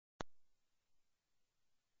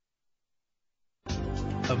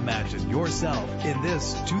Imagine yourself in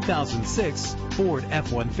this 2006 Ford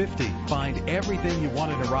F-150. Find everything you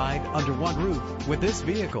want in a ride under one roof with this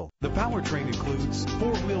vehicle. The powertrain includes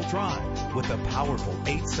four-wheel drive with a powerful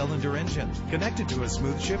 8-cylinder engine connected to a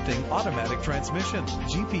smooth shifting automatic transmission.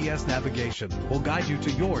 GPS navigation will guide you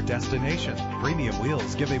to your destination. Premium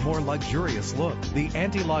wheels give a more luxurious look. The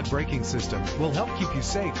anti-lock braking system will help keep you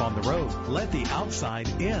safe on the road. Let the outside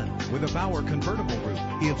in with a power convertible roof.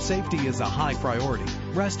 If safety is a high priority,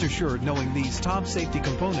 rest assured knowing these top safety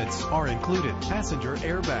components are included. Passenger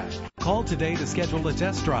airbag. Call today to schedule a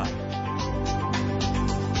test drive.